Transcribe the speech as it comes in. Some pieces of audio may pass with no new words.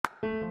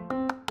Hey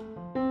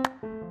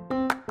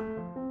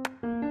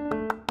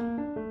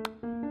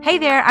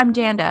there, I'm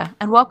Janda,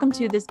 and welcome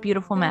to This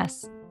Beautiful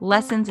Mess,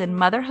 Lessons in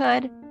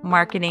Motherhood,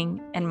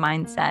 Marketing, and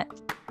Mindset.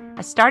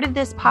 I started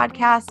this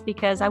podcast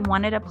because I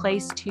wanted a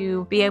place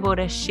to be able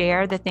to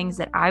share the things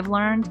that I've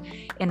learned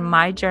in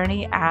my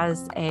journey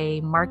as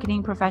a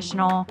marketing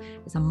professional,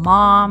 as a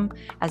mom,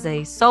 as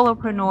a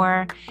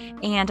solopreneur,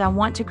 and I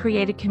want to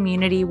create a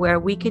community where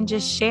we can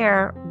just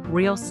share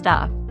real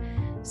stuff.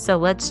 So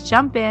let's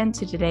jump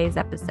into today's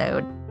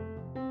episode.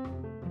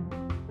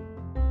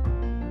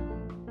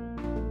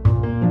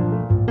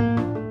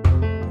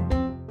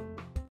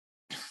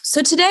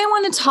 So today I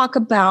want to talk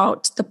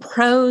about the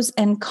pros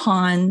and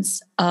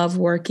cons of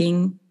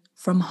working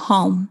from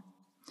home.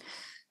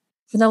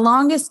 For the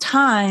longest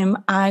time,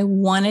 I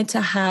wanted to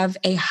have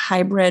a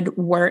hybrid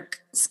work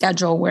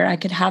schedule where I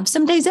could have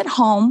some days at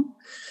home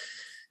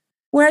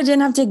where I didn't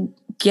have to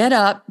get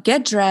up,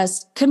 get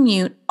dressed,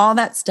 commute, all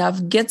that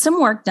stuff, get some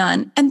work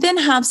done, and then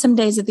have some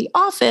days at the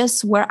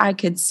office where I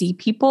could see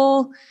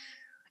people,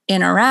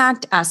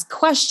 interact, ask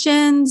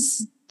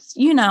questions,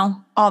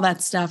 all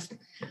that stuff.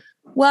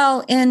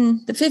 Well,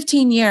 in the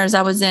 15 years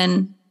I was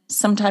in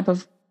some type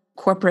of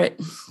corporate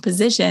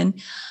position,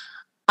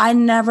 I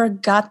never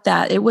got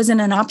that. It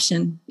wasn't an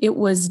option. It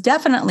was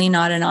definitely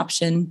not an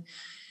option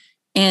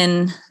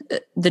in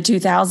the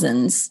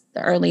 2000s,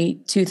 the early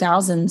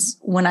 2000s,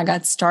 when I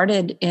got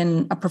started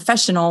in a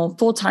professional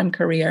full-time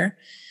career.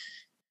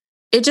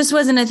 It just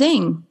wasn't a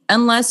thing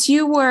unless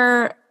you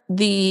were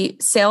the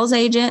sales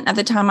agent. At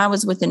the time I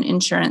was with an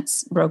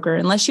insurance broker.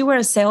 Unless you were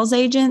a sales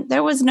agent,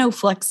 there was no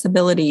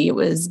flexibility. It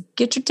was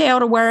get your tail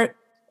to work,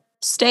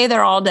 stay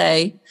there all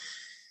day,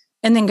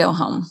 and then go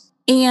home.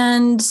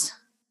 And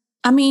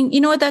I mean,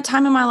 at that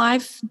time in my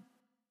life,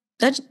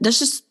 that's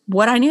just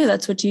what I knew.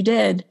 That's what you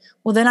did.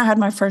 Well, then I had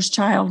my first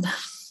child.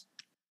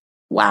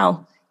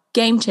 Wow.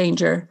 Game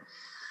changer.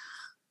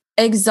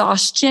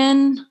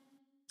 Exhaustion,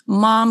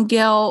 mom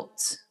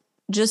guilt,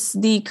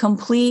 just the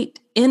complete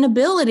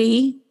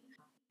inability.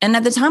 And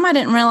at the time, I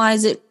didn't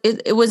realize it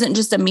wasn't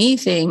just a me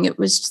thing. It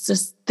was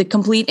just the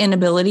complete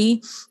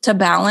inability to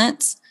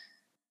balance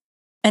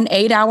an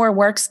 8-hour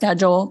work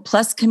schedule,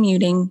 plus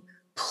commuting,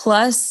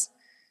 plus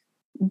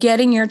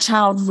getting your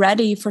child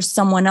ready for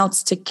someone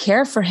else to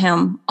care for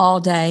him all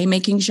day,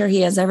 making sure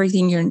he has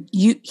everything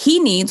he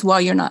needs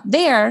while you're not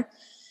there.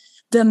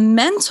 The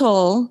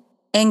mental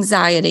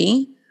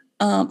anxiety,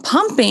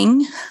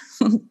 pumping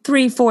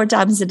 3-4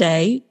 times a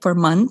day for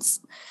months.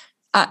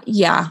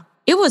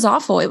 It was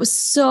awful. It was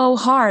so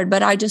hard,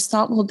 but I just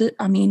thought,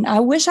 I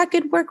wish I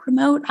could work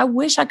remote. I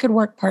wish I could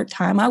work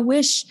part-time. I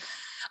wish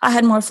I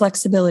had more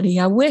flexibility.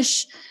 I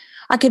wish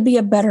I could be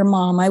a better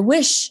mom. I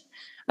wish.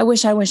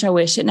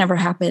 It never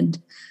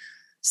happened.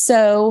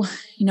 So,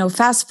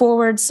 fast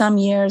forward some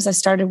years, I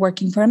started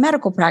working for a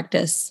medical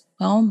practice.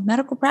 Well,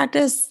 medical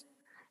practice,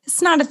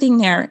 it's not a thing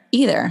there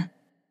either.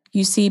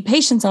 You see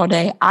patients all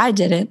day. I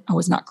didn't. I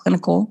was not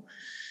clinical.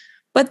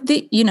 But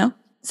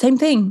same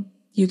thing.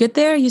 You get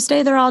there, you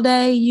stay there all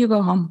day, you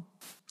go home.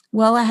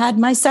 Well, I had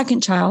my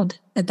second child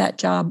at that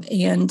job,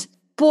 and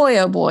boy,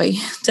 oh boy,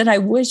 did I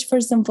wish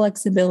for some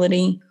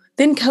flexibility.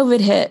 Then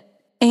COVID hit,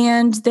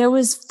 and there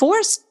was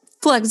forced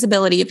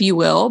flexibility, if you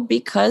will,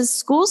 because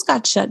schools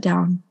got shut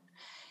down,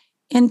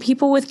 and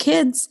people with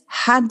kids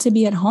had to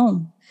be at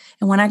home.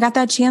 And when I got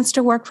that chance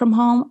to work from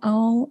home,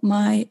 oh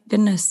my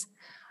goodness.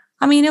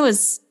 I mean, it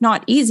was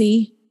not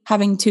easy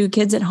having 2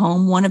 kids at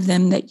home, one of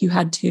them that you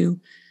had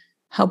to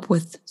help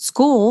with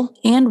school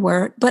and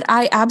work, but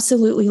I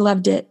absolutely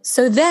loved it.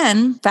 So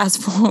then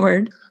fast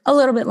forward a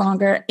little bit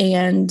longer,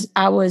 and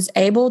I was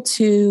able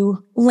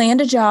to land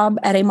a job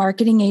at a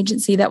marketing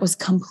agency that was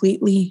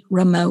completely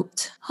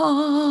remote.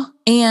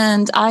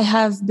 And I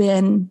have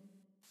been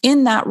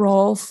in that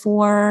role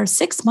for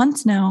 6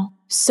 months now.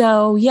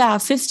 So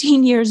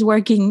 15 years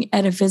working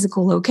at a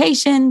physical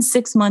location,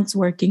 6 months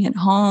working at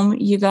home.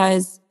 You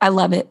guys, I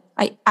love it.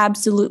 I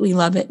absolutely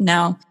love it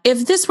now.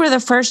 If this were the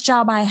first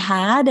job I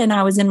had and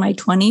I was in my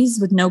 20s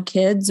with no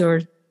kids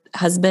or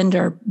husband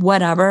or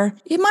whatever,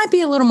 it might be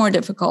a little more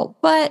difficult.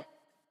 But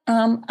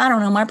I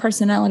don't know, my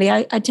personality,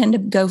 I tend to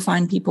go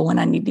find people when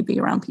I need to be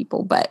around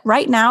people. But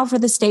right now, for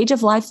the stage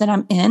of life that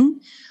I'm in,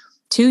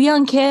 2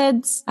 young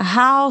kids, a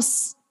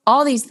house,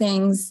 all these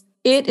things,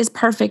 it is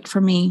perfect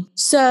for me.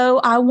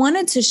 So I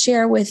wanted to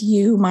share with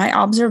you my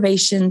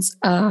observations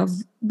of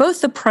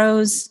both the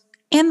pros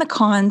and the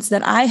cons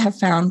that I have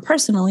found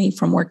personally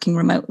from working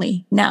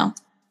remotely. Now,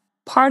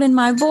 pardon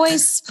my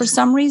voice. For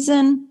some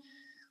reason,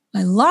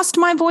 I lost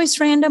my voice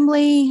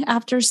randomly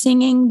after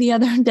singing the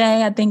other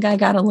day. I think I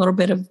got a little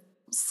bit of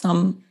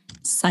some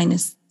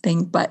sinus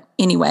thing, but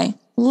anyway,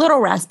 a little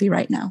raspy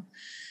right now.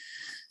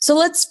 So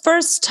let's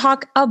first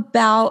talk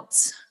about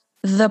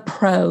the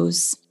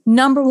pros.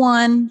 Number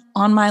 1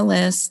 on my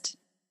list,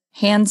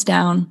 hands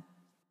down,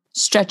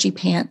 stretchy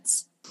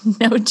pants.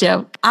 No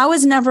joke. I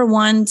was never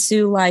one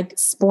to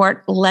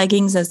sport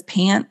leggings as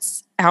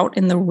pants out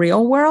in the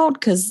real world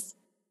because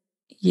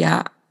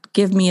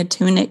give me a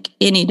tunic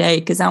any day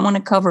because I want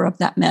to cover up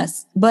that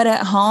mess. But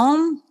at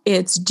home,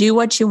 it's do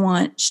what you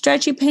want.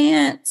 Stretchy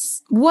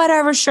pants,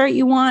 whatever shirt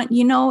you want.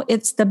 You know,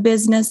 it's the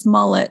business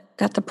mullet.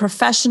 Got the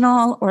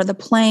professional or the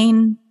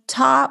plain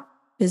top,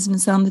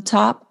 business on the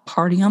top,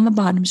 party on the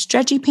bottom.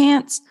 Stretchy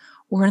pants,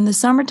 or in the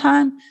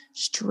summertime,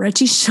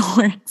 stretchy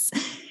shorts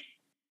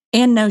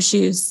and no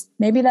shoes.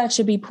 Maybe that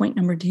should be point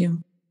number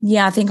 2.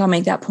 Yeah, I think I'll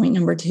make that point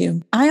number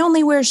 2. I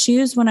only wear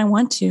shoes when I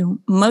want to.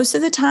 Most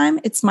of the time,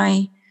 it's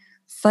my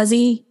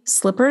fuzzy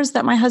slippers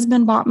that my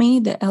husband bought me.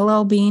 The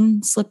LL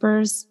Bean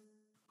slippers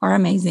are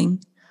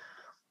amazing.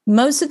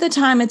 Most of the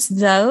time, it's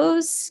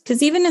those,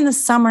 because even in the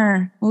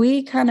summer,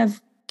 we kind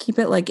of keep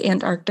it like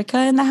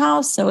Antarctica in the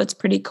house, so it's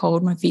pretty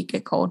cold. My feet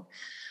get cold.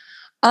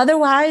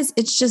 Otherwise,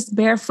 it's just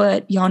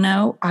barefoot. Y'all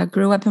know I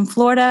grew up in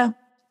Florida.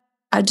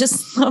 I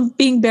just love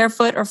being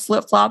barefoot or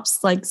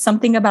flip-flops, like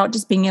something about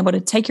just being able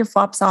to take your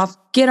flops off,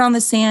 get on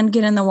the sand,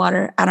 get in the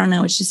water. I don't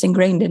know. It's just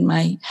ingrained in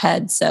my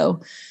head. So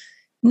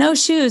no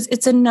shoes.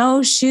 It's a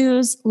no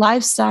shoes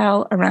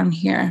lifestyle around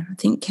here. I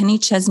think Kenny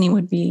Chesney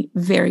would be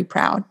very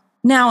proud.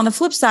 Now, on the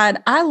flip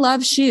side, I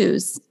love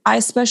shoes. I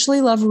especially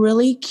love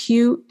really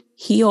cute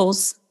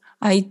heels.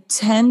 I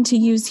tend to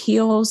use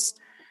heels,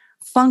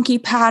 funky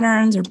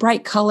patterns or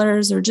bright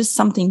colors or just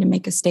something to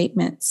make a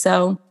statement.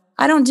 So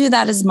I don't do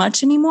that as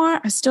much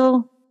anymore. I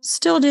still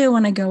do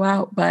when I go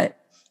out, but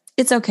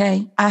it's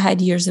okay. I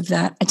had years of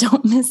that. I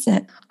don't miss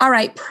it. All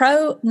right.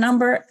 Pro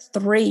number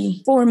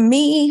 3. For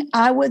me,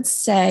 I would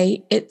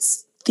say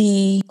it's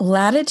the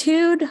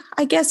latitude,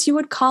 I guess you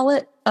would call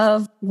it,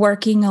 of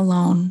working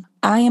alone.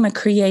 I am a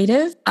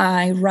creative.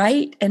 I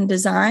write and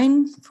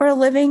design for a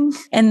living,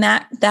 and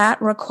that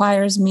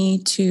requires me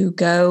to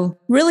go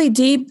really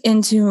deep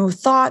into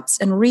thoughts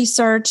and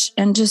research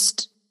and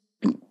just,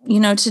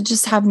 to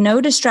just have no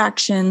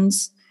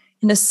distractions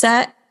and to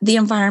set the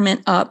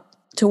environment up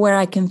to where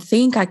I can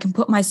think, I can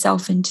put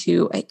myself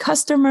into a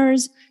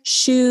customer's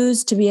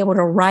shoes to be able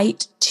to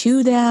write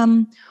to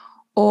them,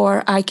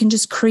 or I can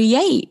just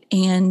create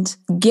and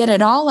get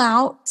it all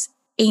out.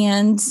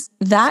 And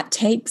that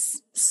takes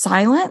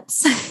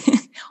silence.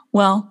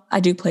 Well, I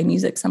do play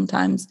music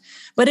sometimes,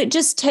 but it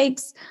just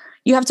takes,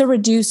 you have to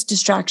reduce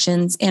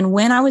distractions. And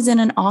when I was in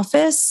an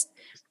office,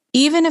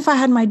 even if I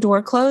had my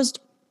door closed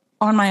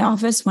on my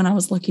office, when I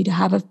was lucky to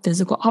have a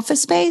physical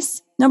office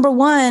space, number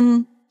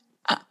one,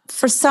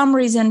 for some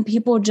reason,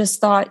 people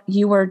just thought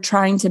you were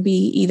trying to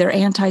be either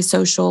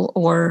antisocial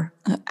or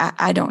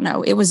I don't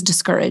know. It was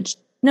discouraged.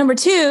 Number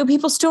 2,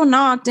 people still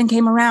knocked and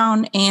came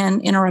around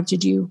and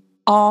interrupted you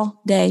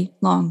all day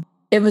long.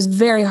 It was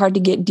very hard to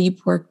get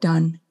deep work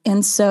done.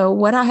 And so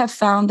what I have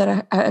found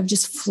that I've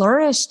just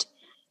flourished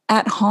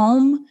at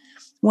home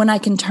when I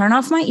can turn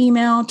off my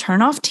email,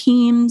 turn off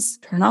Teams,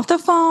 turn off the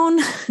phone,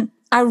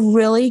 I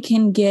really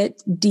can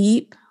get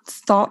deep,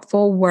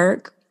 thoughtful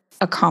work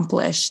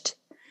accomplished.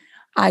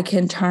 I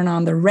can turn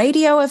on the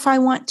radio if I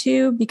want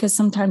to, because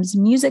sometimes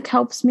music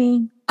helps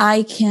me.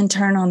 I can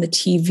turn on the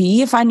TV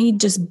if I need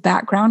just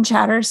background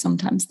chatter.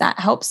 Sometimes that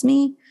helps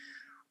me.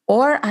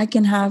 Or I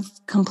can have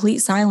complete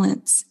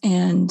silence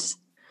and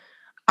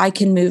I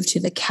can move to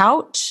the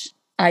couch.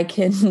 I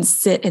can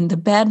sit in the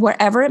bed,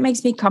 wherever it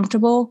makes me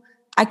comfortable.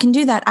 I can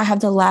do that. I have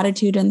the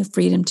latitude and the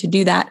freedom to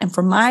do that. And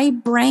for my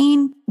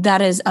brain,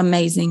 that is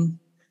amazing.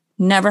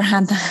 Never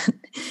had that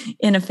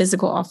in a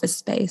physical office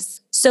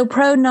space. So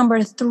pro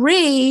number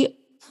 3,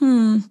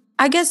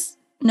 I guess,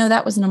 no,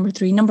 that was number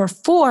 3. Number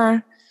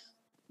 4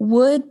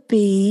 would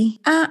be,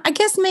 I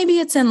guess maybe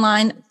it's in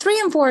line. 3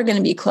 and 4 are going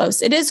to be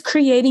close. It is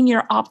creating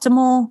your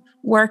optimal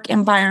work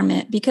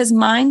environment because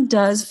mine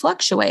does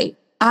fluctuate.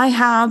 I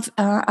have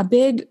a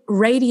big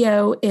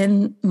radio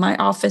in my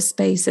office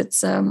space.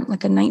 It's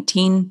like a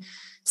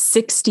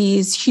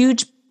 1960s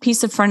huge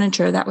piece of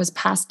furniture that was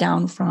passed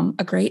down from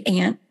a great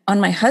aunt on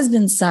my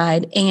husband's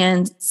side.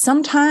 And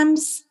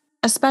sometimes,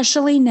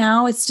 especially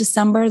now, it's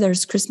December,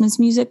 there's Christmas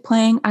music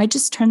playing. I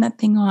just turn that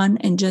thing on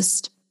and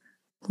just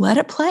let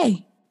it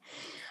play.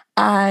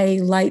 I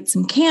light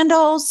some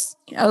candles,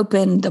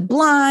 open the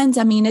blinds.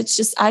 I mean,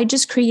 I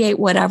just create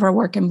whatever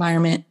work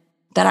environment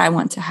that I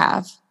want to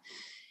have.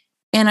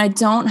 And I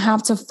don't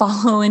have to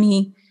follow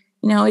any,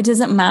 it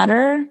doesn't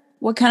matter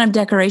what kind of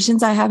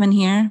decorations I have in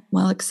here.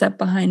 Well, except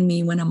behind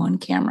me when I'm on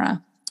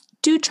camera.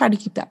 Do try to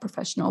keep that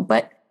professional,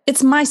 but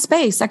it's my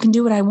space. I can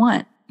do what I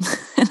want.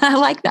 And I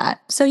like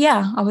that. So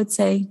yeah, I would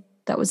say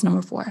that was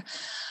number 4.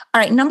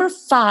 All right. Number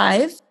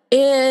 5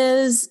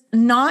 is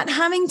not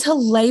having to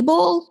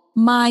label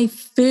my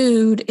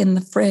food in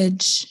the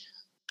fridge,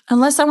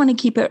 unless I want to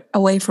keep it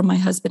away from my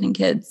husband and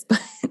kids.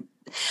 But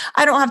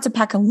I don't have to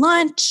pack a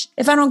lunch.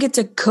 If I don't get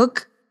to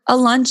cook a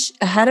lunch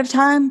ahead of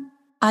time,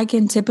 I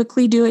can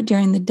typically do it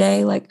during the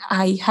day. Like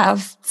I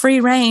have free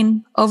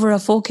reign over a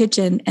full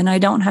kitchen and I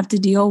don't have to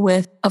deal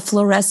with a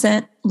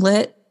fluorescent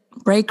lit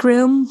break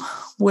room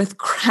with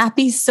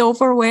crappy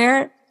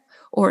silverware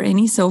or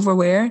any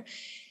silverware.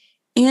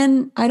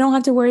 And I don't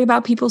have to worry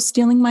about people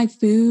stealing my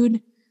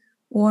food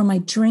or my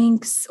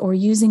drinks or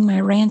using my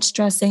ranch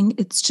dressing.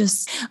 It's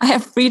just, I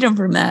have freedom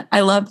from that.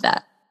 I love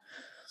that.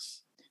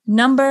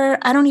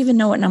 I don't even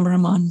know what number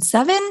I'm on.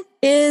 7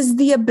 is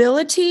the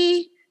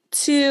ability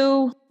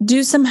to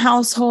do some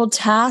household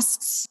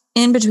tasks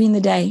in between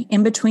the day,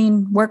 in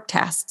between work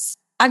tasks.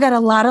 I got a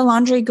lot of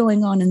laundry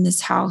going on in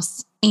this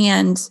house,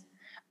 and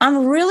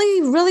I'm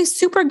really, really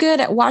super good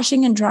at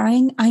washing and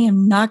drying. I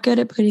am not good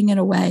at putting it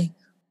away,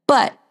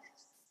 but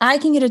I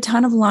can get a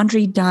ton of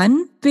laundry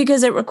done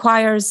because it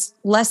requires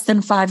less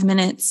than 5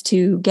 minutes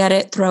to get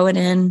it, throw it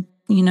in,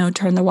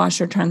 turn the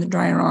washer, turn the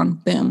dryer on,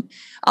 boom.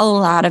 A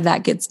lot of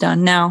that gets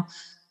done. Now,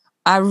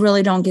 I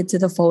really don't get to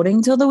the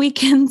folding till the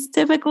weekends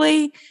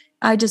typically.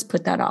 I just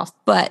put that off,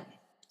 but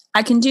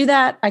I can do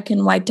that. I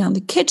can wipe down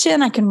the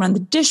kitchen. I can run the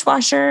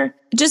dishwasher.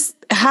 Just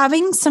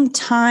having some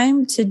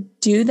time to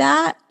do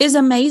that is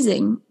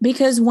amazing,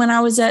 because when I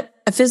was at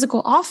a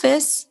physical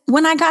office,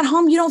 when I got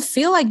home, you don't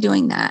feel like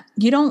doing that.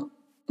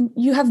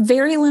 You have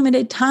very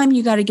limited time.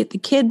 You got to get the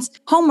kids'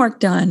 homework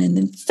done and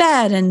then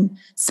fed and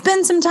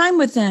spend some time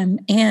with them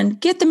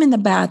and get them in the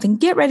bath and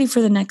get ready for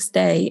the next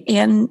day.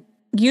 And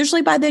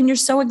usually by then you're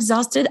so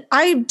exhausted,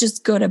 I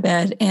just go to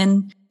bed.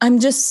 And I'm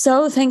just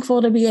so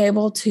thankful to be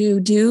able to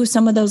do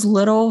some of those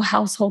little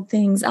household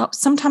things.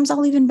 Sometimes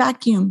I'll even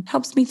vacuum. It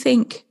helps me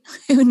think.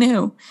 Who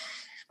knew?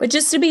 But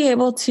just to be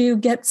able to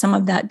get some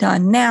of that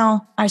done.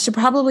 Now, I should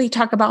probably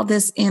talk about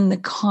this in the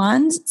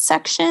cons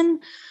section,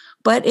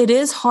 but it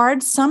is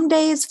hard some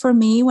days for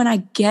me when I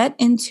get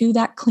into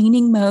that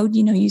cleaning mode.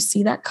 You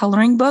see that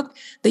coloring book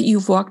that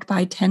you've walked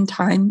by 10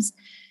 times.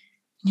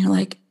 And you're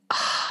like,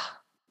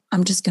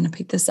 I'm just going to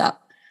pick this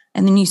up.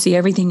 And then you see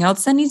everything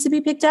else that needs to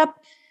be picked up.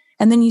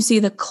 And then you see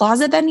the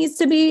closet that needs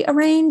to be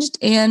arranged.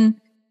 And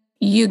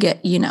you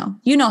get, you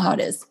know how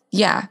it is.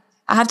 Yeah.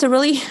 I have to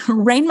really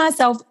rein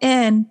myself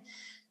in,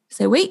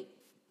 say, wait,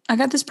 I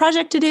got this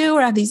project to do,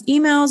 or I have these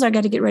emails, or I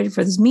got to get ready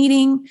for this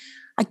meeting.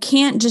 I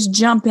can't just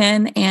jump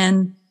in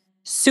and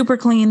super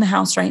clean the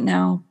house right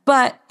now,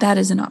 but that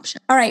is an option.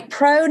 All right.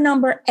 Pro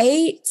number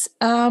 8,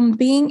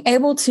 being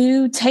able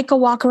to take a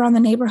walk around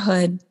the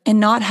neighborhood and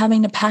not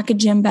having to pack a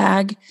gym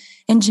bag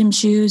and gym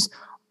shoes,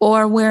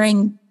 or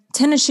wearing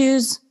tennis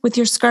shoes with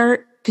your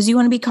skirt because you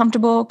want to be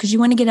comfortable, because you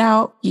want to get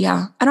out.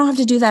 Yeah. I don't have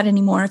to do that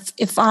anymore.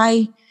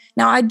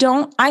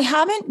 I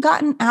haven't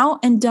gotten out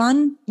and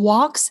done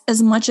walks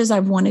as much as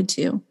I've wanted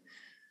to.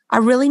 I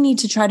really need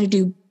to try to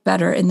do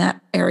better in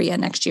that area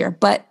next year.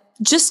 But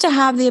just to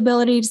have the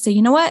ability to say,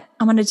 you know what,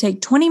 I'm going to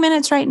take 20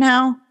 minutes right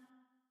now,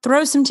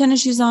 throw some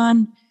tennis shoes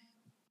on,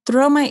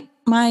 throw my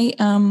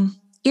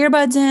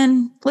earbuds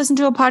in, listen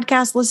to a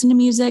podcast, listen to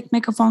music,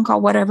 make a phone call,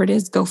 whatever it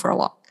is, go for a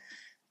walk.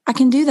 I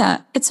can do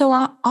that. It's so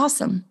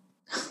awesome.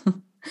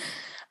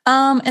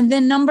 And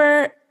then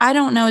I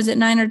don't know, is it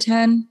 9 or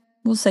 10?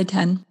 We'll say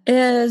 10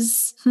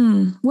 is,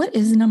 what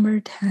is number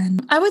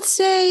 10? I would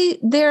say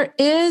there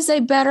is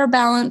a better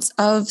balance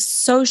of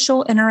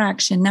social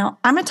interaction. Now,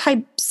 I'm a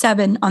type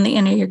 7 on the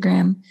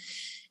Enneagram.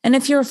 And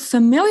if you're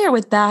familiar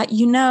with that,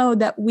 you know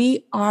that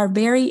we are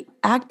very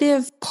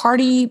active I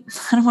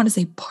don't want to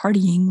say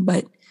partying,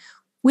 but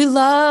we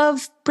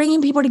love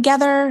bringing people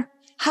together,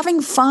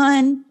 having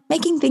fun,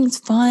 making things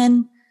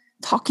fun,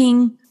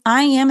 talking.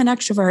 I am an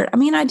extrovert. I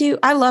mean,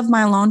 I love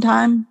my alone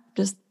time.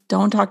 Just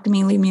don't talk to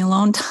me, leave me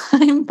alone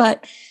time.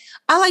 But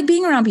I like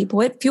being around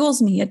people. It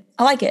fuels me.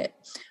 I like it.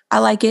 I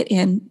like it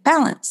in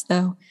balance,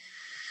 though.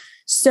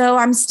 So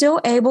I'm still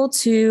able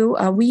to,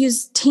 we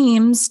use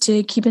Teams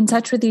to keep in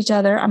touch with each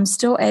other. I'm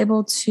still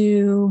able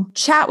to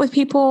chat with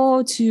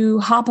people, to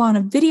hop on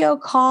a video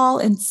call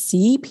and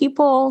see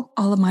people.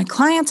 All of my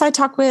clients I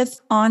talk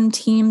with on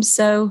Teams.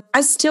 So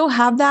I still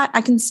have that. I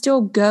can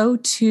still go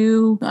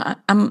to,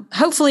 I'm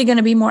hopefully going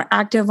to be more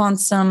active on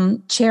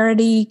some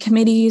charity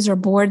committees or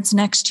boards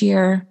next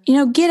year.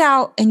 Get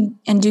out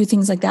and do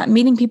things like that.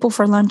 Meeting people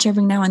for lunch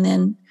every now and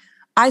then.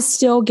 I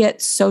still get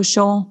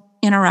social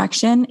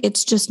interaction.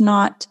 It's just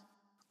not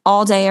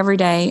all day, every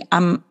day.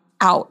 I'm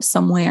out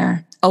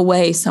somewhere,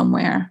 away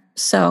somewhere.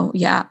 So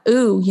yeah.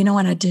 Ooh, you know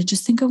what? I did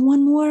just think of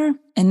one more.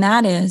 And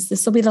that is,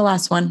 this will be the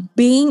last one.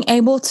 Being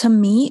able to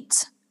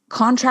meet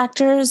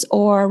contractors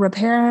or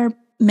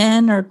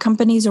repairmen or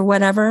companies or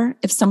whatever.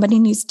 If somebody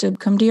needs to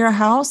come to your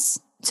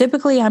house,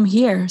 typically I'm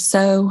here.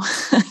 So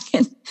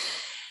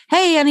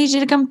hey, I need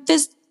you to come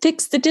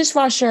fix the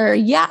dishwasher.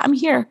 Yeah, I'm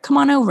here. Come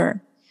on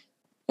over.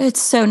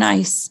 It's so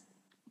nice.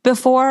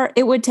 Before,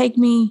 it would take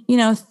me,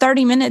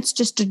 30 minutes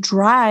just to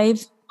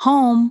drive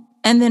home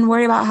and then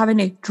worry about having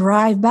to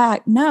drive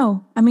back.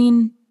 No,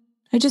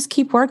 I just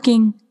keep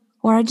working,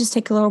 or I just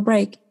take a little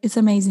break. It's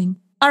amazing.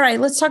 All right,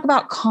 let's talk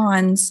about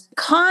cons.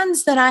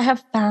 Cons that I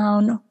have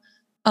found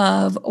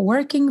of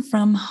working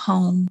from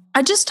home.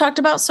 I just talked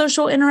about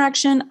social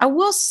interaction. I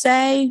will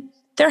say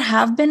there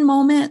have been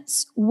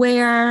moments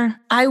where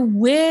I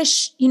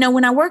wish,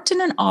 when I worked in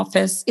an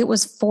office, it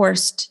was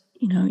forced.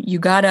 You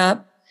got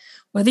up.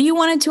 Whether you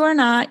wanted to or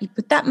not, you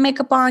put that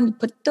makeup on, you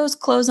put those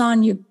clothes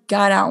on, you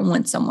got out and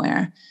went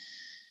somewhere.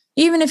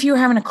 Even if you were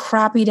having a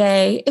crappy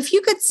day, if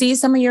you could see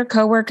some of your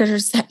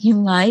coworkers that you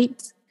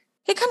liked,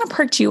 it kind of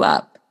perked you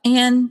up.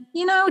 And,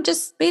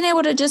 just being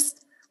able to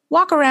just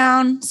walk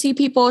around, see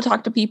people,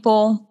 talk to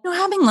people,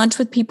 having lunch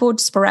with people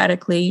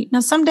sporadically. Now,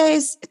 some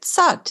days it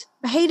sucked.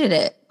 I hated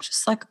it.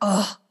 Just like,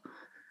 oh, I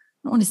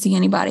don't want to see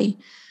anybody.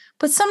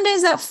 But some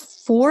days that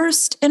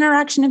forced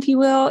interaction, if you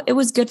will, it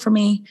was good for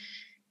me.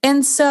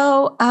 And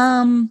so,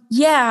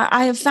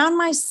 I have found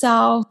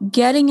myself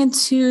getting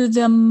into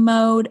the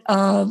mode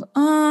of,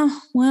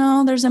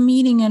 there's a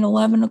meeting at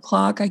 11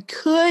 o'clock I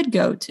could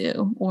go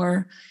to,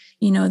 or,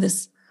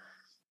 this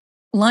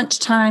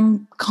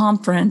lunchtime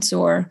conference,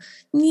 or,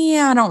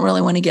 I don't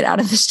really want to get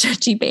out of the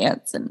stretchy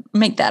pants and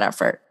make that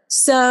effort.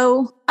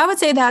 So I would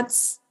say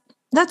that's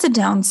a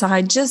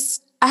downside.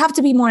 Just, I have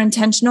to be more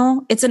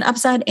intentional. It's an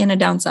upside and a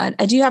downside.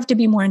 I do have to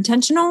be more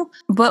intentional,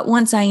 but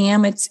once I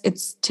am,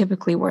 it's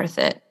typically worth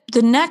it.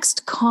 The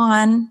next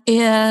con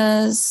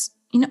is,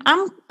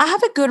 I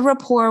have a good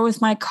rapport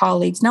with my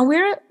colleagues. Now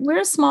we're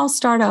a small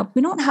startup.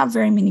 We don't have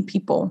very many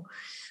people.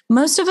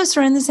 Most of us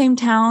are in the same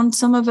town.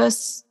 Some of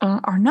us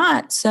are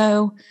not.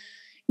 So,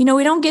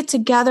 we don't get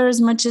together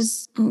as much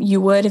as you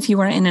would if you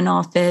were in an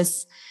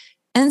office.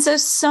 And so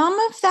some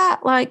of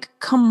that like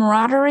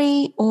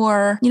camaraderie,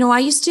 or,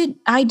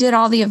 I did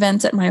all the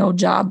events at my old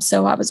job.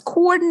 So I was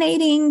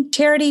coordinating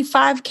charity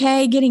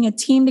 5K, getting a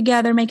team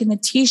together, making the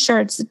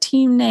t-shirts, the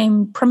team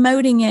name,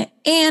 promoting it.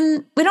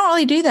 And we don't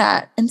really do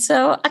that. And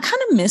so I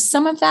kind of miss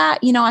some of that.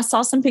 I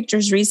saw some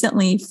pictures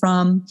recently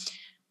from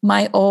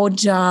my old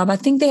job. I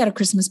think they had a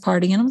Christmas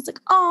party and I was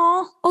like,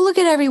 oh, look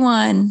at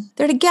everyone.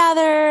 They're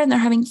together and they're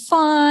having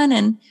fun.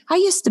 And I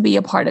used to be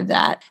a part of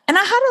that. And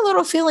I had a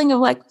little feeling of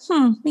like,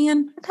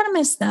 man, I kind of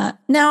miss that.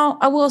 Now,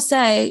 I will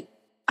say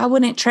I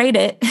wouldn't trade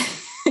it.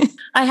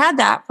 I had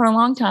that for a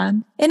long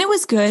time and it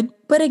was good.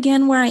 But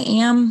again, where I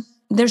am,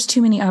 there's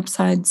too many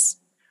upsides.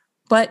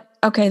 But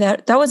okay,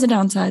 that was a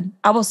downside.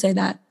 I will say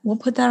that. We'll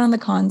put that on the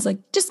cons.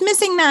 Like just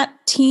missing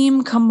that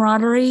team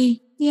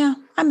camaraderie. Yeah,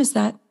 I miss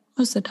that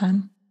most of the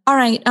time. All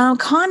right,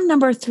 con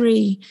number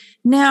 3.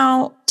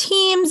 Now,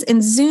 Teams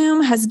and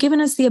Zoom has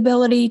given us the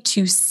ability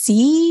to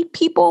see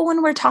people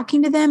when we're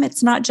talking to them.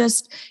 It's not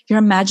just you're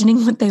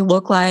imagining what they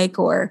look like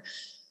or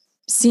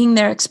seeing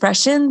their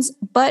expressions,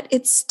 but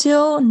it's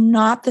still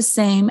not the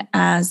same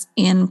as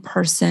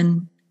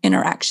in-person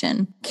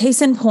interaction.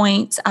 Case in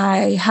point,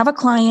 I have a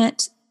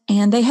client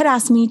and they had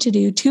asked me to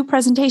do 2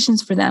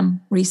 presentations for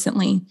them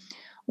recently.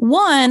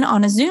 One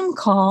on a Zoom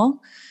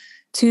call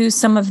to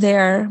some of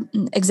their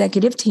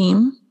executive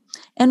team,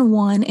 and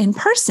one in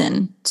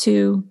person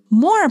to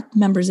more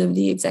members of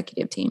the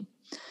executive team.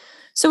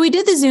 So we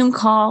did the Zoom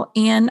call,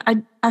 and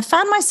I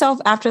found myself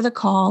after the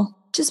call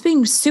just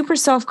being super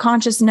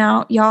self-conscious.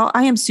 Now, y'all,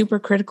 I am super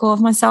critical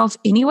of myself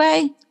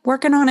anyway,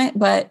 working on it,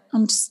 but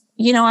I'm just,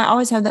 I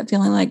always have that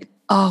feeling like,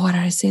 oh, why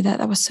did I say that?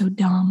 That was so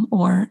dumb.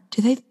 Or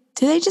do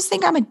they just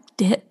think I'm a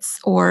ditz?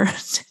 Or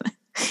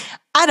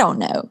I don't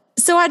know.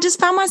 So I just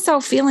found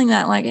myself feeling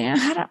that like,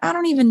 I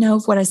don't even know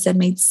if what I said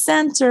made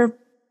sense or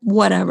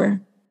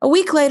whatever. A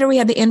week later, we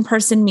had the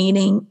in-person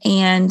meeting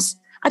and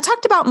I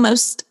talked about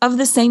most of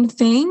the same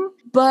thing,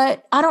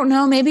 but I don't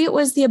know, maybe it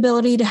was the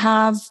ability to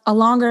have a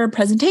longer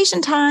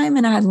presentation time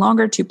and I had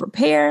longer to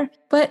prepare,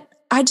 but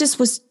I just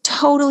was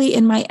totally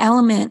in my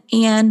element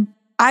and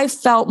I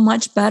felt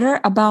much better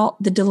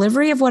about the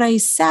delivery of what I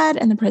said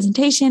and the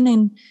presentation.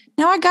 And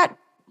now I got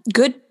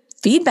good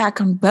feedback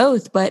on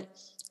both, but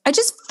I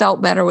just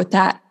felt better with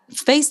that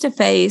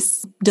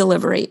face-to-face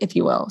delivery, if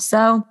you will.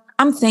 So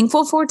I'm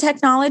thankful for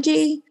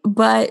technology,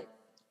 but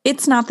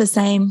it's not the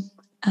same.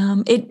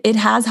 It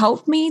has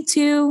helped me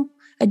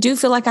I do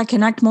feel like I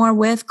connect more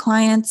with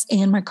clients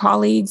and my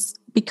colleagues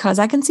because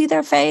I can see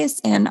their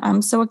face and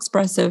I'm so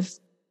expressive.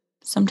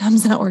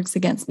 Sometimes that works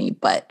against me,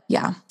 but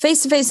yeah,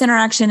 face-to-face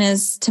interaction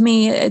is, to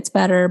me, it's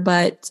better,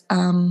 but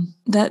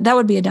that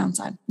would be a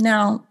downside.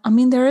 Now,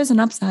 there is an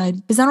upside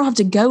because I don't have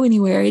to go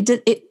anywhere.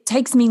 It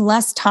takes me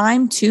less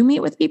time to meet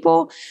with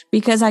people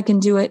because I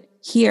can do it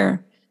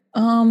here.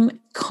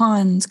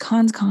 Cons.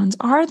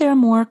 Are there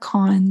more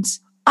cons?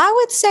 I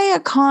would say a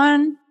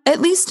con, at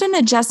least an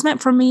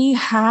adjustment for me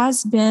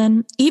has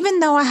been, even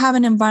though I have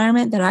an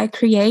environment that I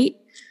create,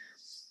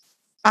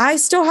 I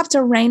still have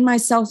to rein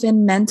myself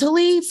in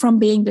mentally from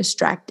being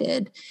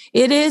distracted.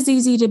 It is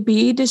easy to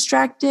be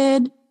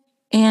distracted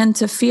and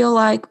to feel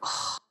like,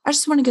 I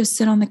just want to go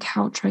sit on the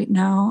couch right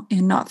now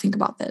and not think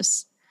about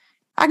this.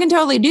 I can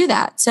totally do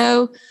that.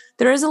 So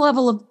there is a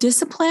level of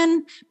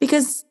discipline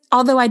because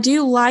although I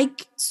do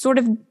like sort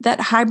of that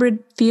hybrid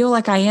feel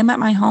like I am at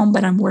my home,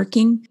 but I'm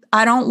working,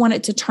 I don't want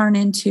it to turn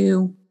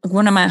into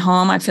when I'm at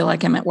home, I feel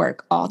like I'm at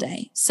work all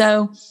day.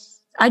 So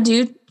I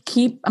do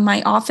keep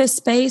my office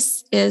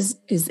space is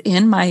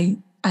in I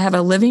have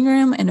a living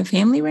room and a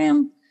family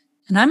room,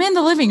 and I'm in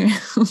the living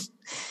room,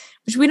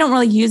 which we don't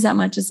really use that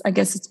much. I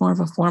guess it's more of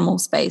a formal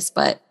space,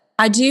 but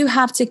I do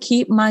have to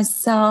keep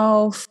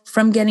myself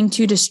from getting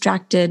too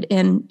distracted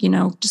and,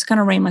 just kind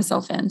of rein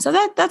myself in. So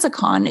that's a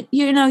con.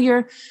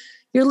 Your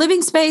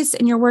living space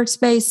and your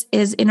workspace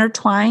is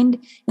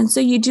intertwined. And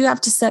so you do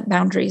have to set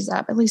boundaries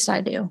up. At least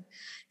I do.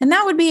 And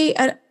that would be,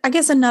 I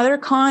guess another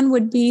con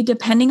would be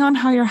depending on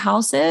how your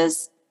house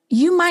is.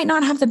 you might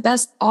not have the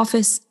best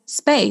office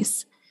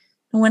space.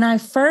 When I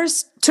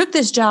first took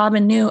this job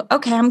and knew,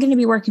 okay, I'm going to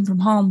be working from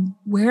home,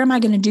 where am I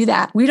going to do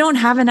that? We don't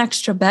have an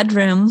extra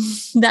bedroom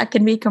that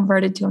can be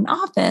converted to an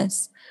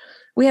office.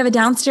 We have a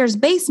downstairs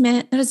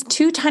basement that has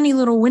 2 tiny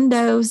little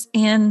windows.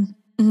 And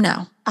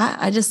no,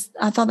 I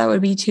thought that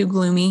would be too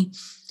gloomy.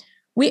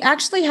 We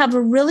actually have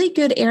a really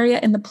good area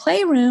in the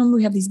playroom.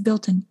 We have these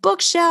built-in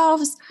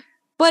bookshelves,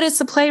 but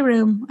it's a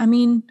playroom. I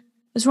mean,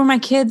 it's where my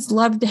kids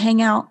love to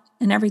hang out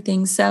and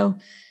everything. So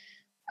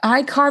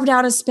I carved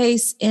out a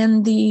space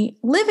in the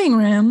living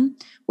room,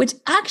 which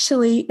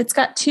actually it's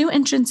got 2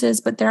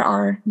 entrances, but there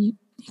are, you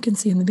can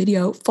see in the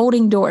video,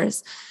 folding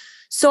doors.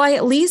 So I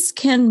at least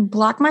can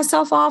block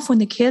myself off when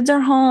the kids are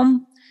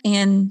home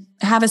and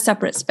have a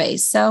separate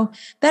space. So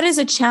that is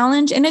a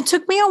challenge. And it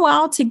took me a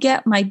while to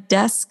get my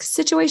desk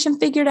situation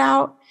figured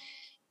out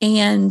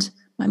and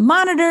my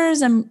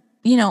monitors and,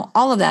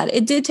 all of that.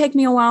 It did take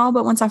me a while,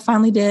 but once I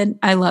finally did,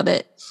 I love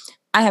it.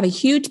 I have a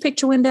huge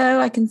picture window.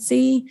 I can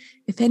see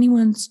if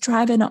anyone's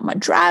driving up my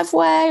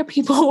driveway or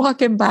people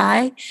walking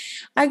by.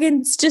 I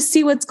can just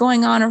see what's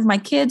going on. Or if my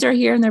kids are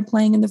here and they're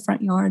playing in the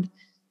front yard,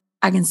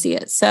 I can see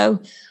it.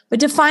 So, but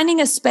defining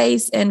a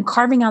space and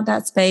carving out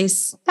that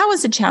space, that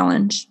was a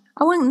challenge.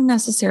 I wouldn't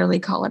necessarily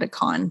call it a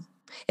con.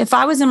 If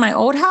I was in my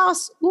old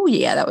house, oh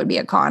yeah, that would be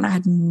a con. I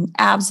had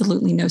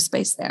absolutely no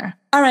space there.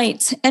 All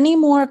right. Any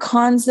more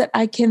cons that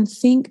I can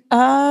think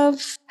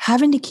of?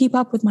 Having to keep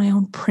up with my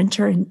own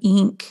printer and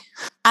ink.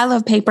 I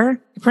love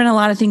paper. I print a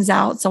lot of things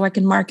out so I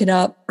can mark it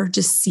up or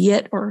just see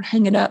it or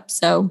hang it up.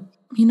 So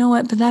you know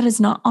what? But that is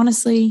not,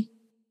 honestly,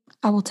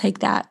 I will take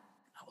that.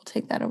 I will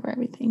take that over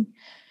everything.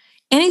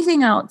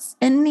 Anything else?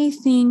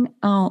 Anything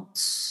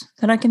else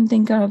that I can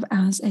think of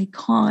as a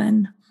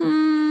con?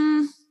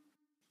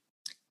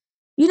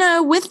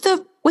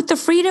 With the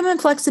freedom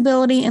and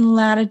flexibility and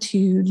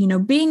latitude,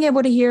 being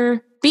able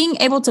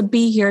to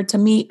be here to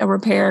meet a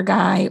repair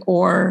guy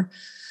or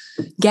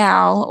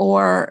gal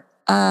or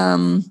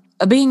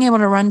being able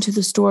to run to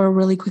the store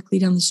really quickly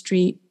down the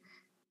street,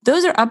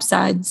 those are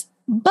upsides.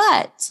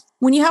 But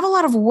when you have a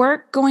lot of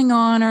work going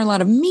on or a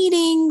lot of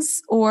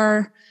meetings,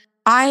 or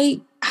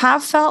I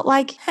have felt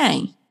like,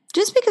 hey,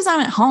 just because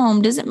I'm at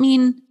home doesn't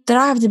mean that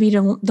I have to be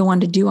the one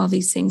to do all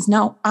these things.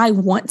 No, I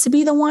want to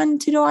be the one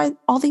to do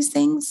all these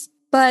things.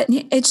 But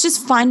it's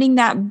just finding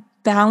that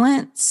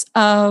balance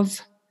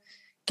of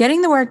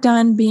getting the work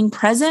done, being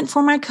present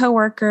for my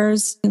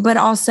coworkers, but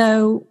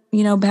also,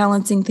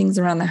 balancing things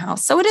around the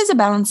house. So it is a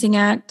balancing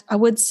act. I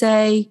would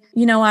say,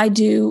 I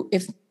do,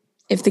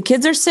 if the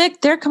kids are sick,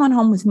 they're coming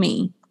home with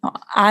me.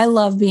 I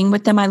love being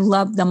with them. I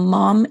love the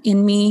mom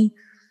in me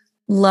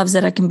loves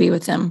that I can be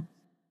with them.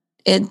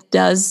 It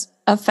does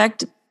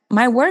affect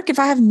my work if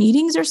I have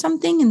meetings or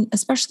something, and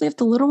especially if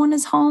the little one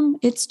is home,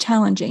 it's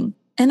challenging.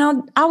 And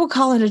I will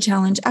call it a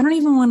challenge. I don't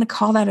even want to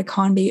call that a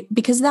con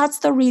because that's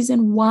the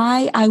reason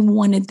why I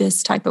wanted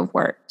this type of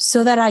work,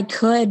 so that I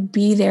could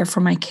be there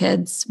for my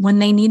kids when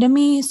they needed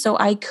me, so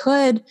I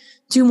could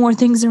do more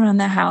things around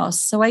the house,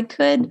 so I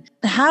could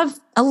have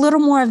a little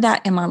more of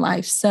that in my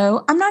life.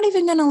 So I'm not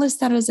even going to list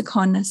that as a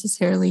con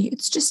necessarily.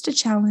 It's just a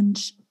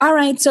challenge. All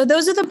right. So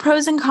those are the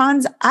pros and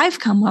cons I've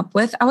come up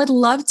with. I would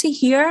love to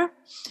hear,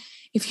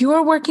 if you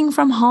are working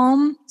from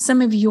home,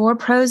 some of your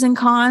pros and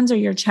cons or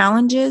your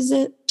challenges,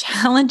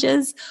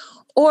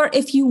 or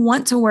if you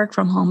want to work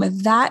from home, if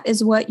that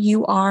is what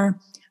you are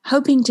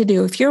hoping to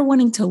do, if you're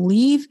wanting to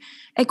leave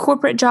a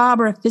corporate job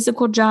or a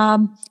physical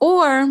job,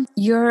 or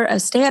you're a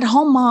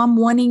stay-at-home mom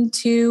wanting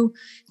to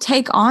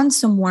take on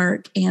some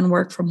work and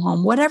work from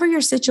home, whatever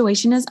your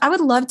situation is, I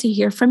would love to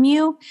hear from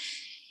you.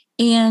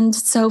 And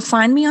so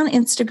find me on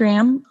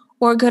Instagram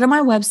or go to my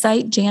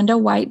website,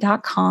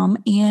 jandawhite.com,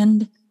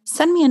 and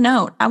send me a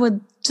note. I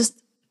would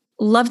just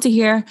love to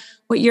hear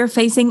what you're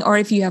facing, or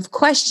if you have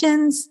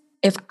questions,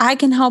 if I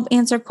can help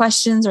answer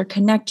questions or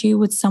connect you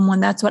with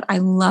someone, that's what I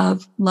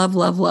love, love,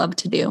 love, love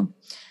to do.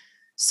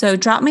 So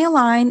drop me a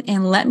line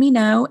and let me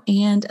know.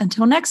 And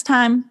until next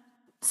time,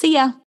 see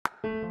ya.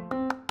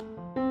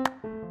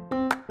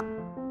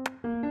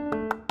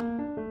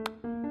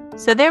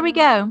 So there we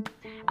go.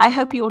 I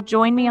hope you'll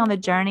join me on the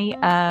journey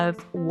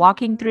of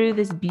walking through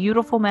this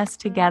beautiful mess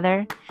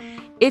together.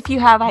 If you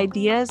have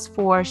ideas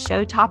for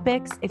show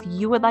topics, if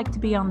you would like to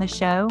be on the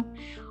show,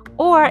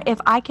 or if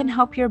I can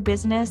help your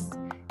business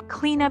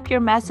clean up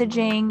your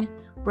messaging,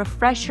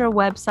 refresh your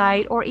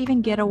website, or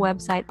even get a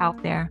website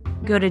out there,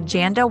 go to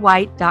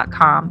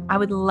jandawhite.com. I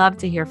would love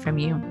to hear from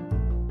you.